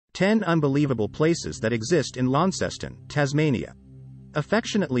10 Unbelievable Places that exist in Launceston, Tasmania.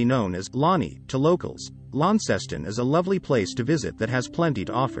 Affectionately known as Lonnie to locals, Launceston is a lovely place to visit that has plenty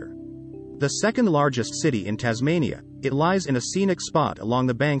to offer. The second largest city in Tasmania, it lies in a scenic spot along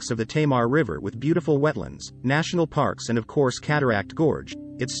the banks of the Tamar River with beautiful wetlands, national parks and of course Cataract Gorge,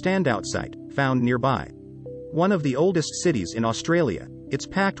 its standout site, found nearby. One of the oldest cities in Australia, it's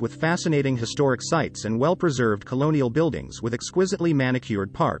packed with fascinating historic sites and well-preserved colonial buildings with exquisitely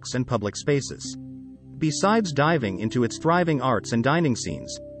manicured parks and public spaces. Besides diving into its thriving arts and dining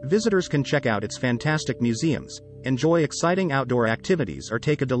scenes, visitors can check out its fantastic museums, enjoy exciting outdoor activities or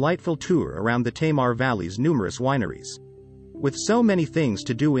take a delightful tour around the Tamar Valley's numerous wineries. With so many things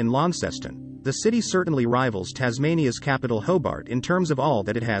to do in Launceston, the city certainly rivals Tasmania's capital Hobart in terms of all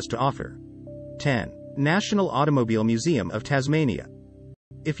that it has to offer. 10. National Automobile Museum of Tasmania.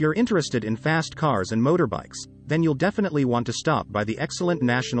 If you're interested in fast cars and motorbikes, then you'll definitely want to stop by the excellent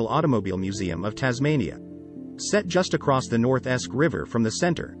National Automobile Museum of Tasmania. Set just across the North Esk River from the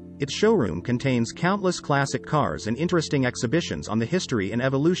center, its showroom contains countless classic cars and interesting exhibitions on the history and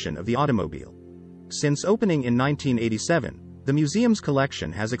evolution of the automobile. Since opening in 1987, the museum's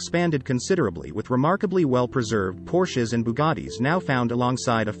collection has expanded considerably with remarkably well-preserved Porsches and Bugattis now found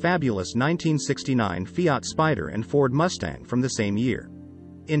alongside a fabulous 1969 Fiat Spider and Ford Mustang from the same year.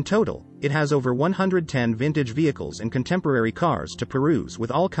 In total, it has over 110 vintage vehicles and contemporary cars to peruse with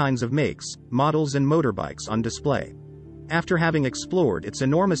all kinds of makes, models and motorbikes on display. After having explored its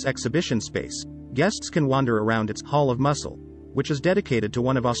enormous exhibition space, guests can wander around its Hall of Muscle, which is dedicated to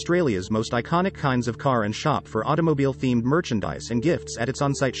one of Australia's most iconic kinds of car and shop for automobile-themed merchandise and gifts at its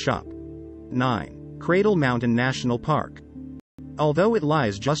on-site shop. 9. Cradle Mountain National Park. Although it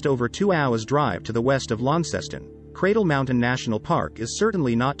lies just over 2 hours' drive to the west of Launceston, Cradle Mountain National Park is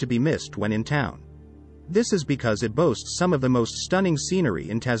certainly not to be missed when in town. This is because it boasts some of the most stunning scenery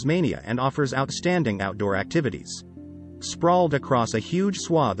in Tasmania and offers outstanding outdoor activities. Sprawled across a huge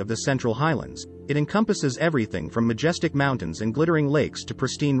swath of the Central Highlands, it encompasses everything from majestic mountains and glittering lakes to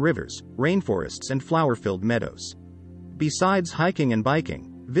pristine rivers, rainforests and flower-filled meadows. Besides hiking and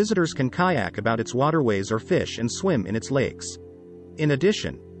biking, visitors can kayak about its waterways or fish and swim in its lakes. In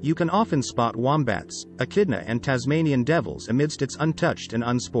addition, you can often spot wombats, echidna and Tasmanian devils amidst its untouched and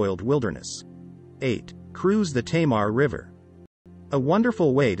unspoiled wilderness. 8. Cruise the Tamar River. A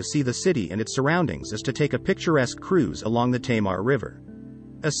wonderful way to see the city and its surroundings is to take a picturesque cruise along the Tamar River.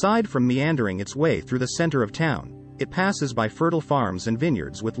 Aside from meandering its way through the center of town, it passes by fertile farms and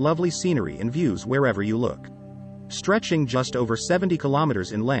vineyards with lovely scenery and views wherever you look. Stretching just over 70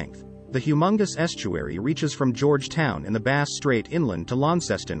 kilometers in length, the humongous estuary reaches from Georgetown in the Bass Strait inland to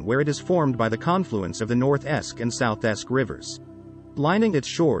Launceston, where it is formed by the confluence of the North Esk and South Esk rivers. Lining its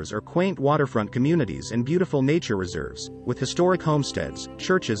shores are quaint waterfront communities and beautiful nature reserves, with historic homesteads,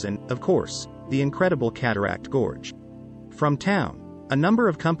 churches and, of course, the incredible Cataract Gorge. From town, a number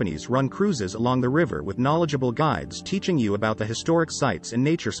of companies run cruises along the river with knowledgeable guides teaching you about the historic sites and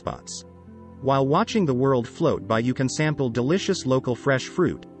nature spots. While watching the world float by, you can sample delicious local fresh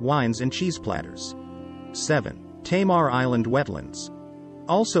fruit, wines and cheese platters. 7. Tamar Island Wetlands.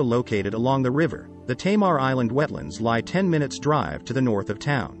 Also located along the river, the Tamar Island Wetlands lie 10 minutes drive to the north of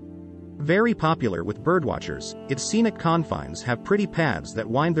town. Very popular with birdwatchers, its scenic confines have pretty paths that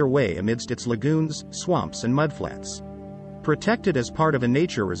wind their way amidst its lagoons, swamps and mudflats. Protected as part of a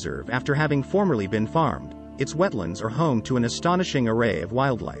nature reserve after having formerly been farmed, its wetlands are home to an astonishing array of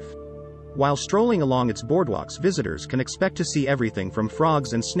wildlife. While strolling along its boardwalks, visitors can expect to see everything from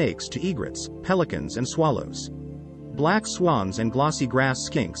frogs and snakes to egrets, pelicans and swallows. Black swans and glossy grass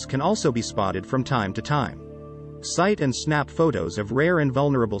skinks can also be spotted from time to time. Sight and snap photos of rare and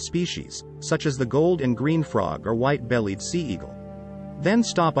vulnerable species, such as the gold and green frog or white-bellied sea eagle. Then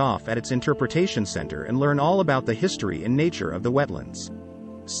stop off at its interpretation center and learn all about the history and nature of the wetlands.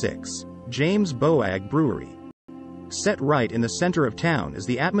 6. James Boag Brewery. Set right in the center of town is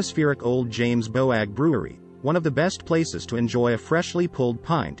the atmospheric Old James Boag Brewery, one of the best places to enjoy a freshly pulled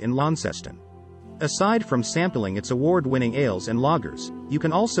pint in Launceston. Aside from sampling its award-winning ales and lagers, you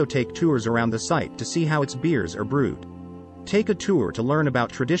can also take tours around the site to see how its beers are brewed. Take a tour to learn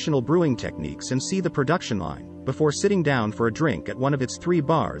about traditional brewing techniques and see the production line, before sitting down for a drink at one of its 3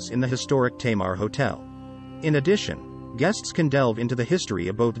 bars in the historic Tamar Hotel. In addition, guests can delve into the history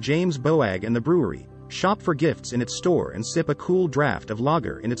of both James Boag and the brewery, shop for gifts in its store and sip a cool draft of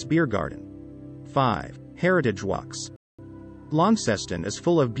lager in its beer garden. 5. Heritage Walks. Launceston is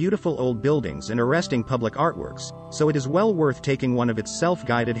full of beautiful old buildings and arresting public artworks, so it is well worth taking one of its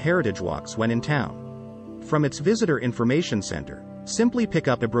self-guided heritage walks when in town. From its visitor information center, Simply pick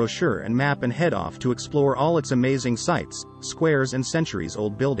up a brochure and map and head off to explore all its amazing sights, squares and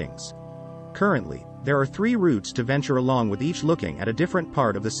centuries-old buildings. Currently, there are 3 routes to venture along, with each looking at a different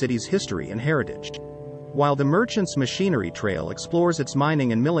part of the city's history and heritage. While the Merchants Machinery Trail explores its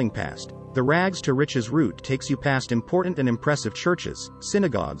mining and milling past, the Rags to Riches route takes you past important and impressive churches,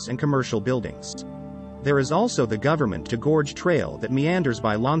 synagogues and commercial buildings. There is also the Government to Gorge Trail that meanders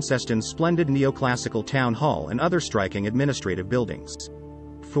by Launceston's splendid neoclassical town hall and other striking administrative buildings.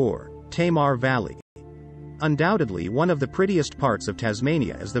 4. Tamar Valley. Undoubtedly one of the prettiest parts of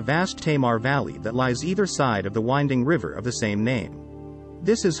Tasmania is the vast Tamar Valley that lies either side of the winding river of the same name.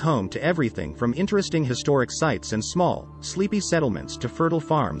 This is home to everything from interesting historic sites and small, sleepy settlements to fertile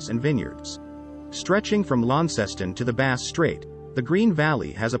farms and vineyards. Stretching from Launceston to the Bass Strait, the Green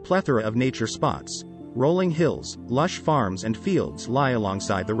Valley has a plethora of nature spots. Rolling hills, lush farms and fields lie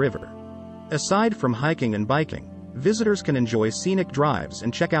alongside the river. Aside from hiking and biking, visitors can enjoy scenic drives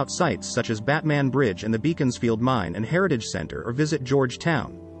and check out sites such as Batman Bridge and the Beaconsfield Mine and Heritage Centre, or visit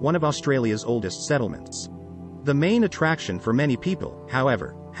Georgetown, one of Australia's oldest settlements. The main attraction for many people,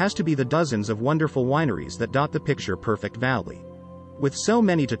 however, has to be the dozens of wonderful wineries that dot the picture-perfect valley. With so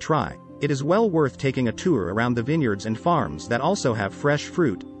many to try, it is well worth taking a tour around the vineyards and farms that also have fresh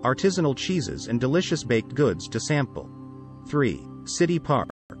fruit, artisanal cheeses and delicious baked goods to sample. 3. City Park.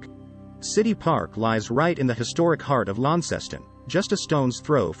 City Park lies right in the historic heart of Launceston, just a stone's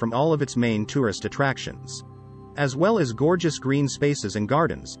throw from all of its main tourist attractions. As well as gorgeous green spaces and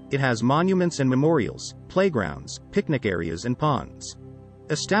gardens, it has monuments and memorials, playgrounds, picnic areas and ponds.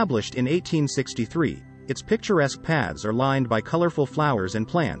 Established in 1863, its picturesque paths are lined by colorful flowers and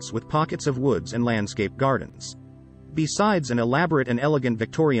plants with pockets of woods and landscape gardens. Besides an elaborate and elegant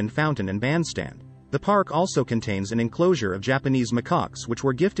Victorian fountain and bandstand, the park also contains an enclosure of Japanese macaques which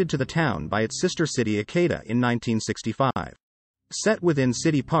were gifted to the town by its sister city Ikeda in 1965. Set within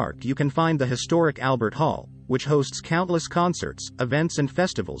City Park you can find the historic Albert Hall, which hosts countless concerts, events and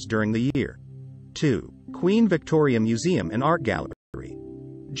festivals during the year. 2. Queen Victoria Museum and Art Gallery.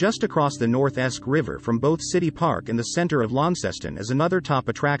 Just across the North Esk River from both City Park and the centre of Launceston is another top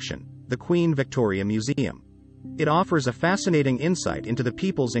attraction, the Queen Victoria Museum. It offers a fascinating insight into the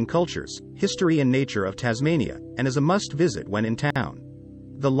peoples and cultures, history and nature of Tasmania, and is a must-visit when in town.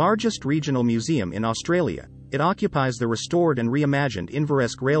 The largest regional museum in Australia, it occupies the restored and reimagined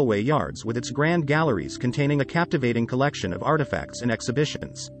Inveresk Railway Yards with its grand galleries containing a captivating collection of artifacts and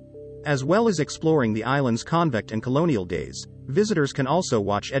exhibitions. As well as exploring the island's convict and colonial days, visitors can also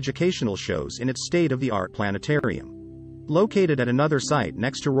watch educational shows in its state-of-the-art planetarium. Located at another site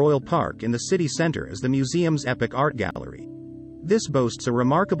next to Royal Park in the city centre is the museum's Epic Art Gallery. This boasts a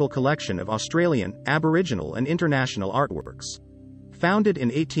remarkable collection of Australian, Aboriginal and international artworks. Founded in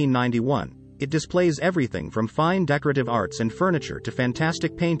 1891, it displays everything from fine decorative arts and furniture to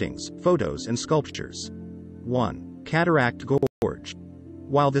fantastic paintings, photos and sculptures. 1. Cataract Gorge.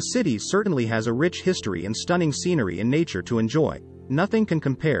 While the city certainly has a rich history and stunning scenery and nature to enjoy, nothing can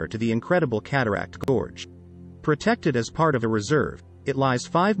compare to the incredible Cataract Gorge. Protected as part of a reserve, it lies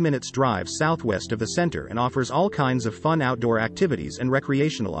 5 minutes drive southwest of the center and offers all kinds of fun outdoor activities and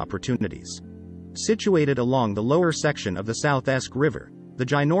recreational opportunities. Situated along the lower section of the South Esk River, the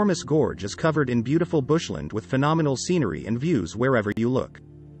ginormous gorge is covered in beautiful bushland with phenomenal scenery and views wherever you look.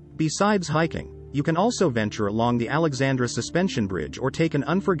 Besides hiking, you can also venture along the Alexandra Suspension Bridge or take an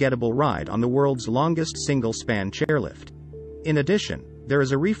unforgettable ride on the world's longest single-span chairlift. In addition, there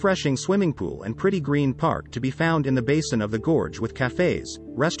is a refreshing swimming pool and pretty green park to be found in the basin of the gorge with cafes,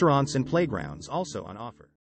 restaurants and playgrounds also on offer.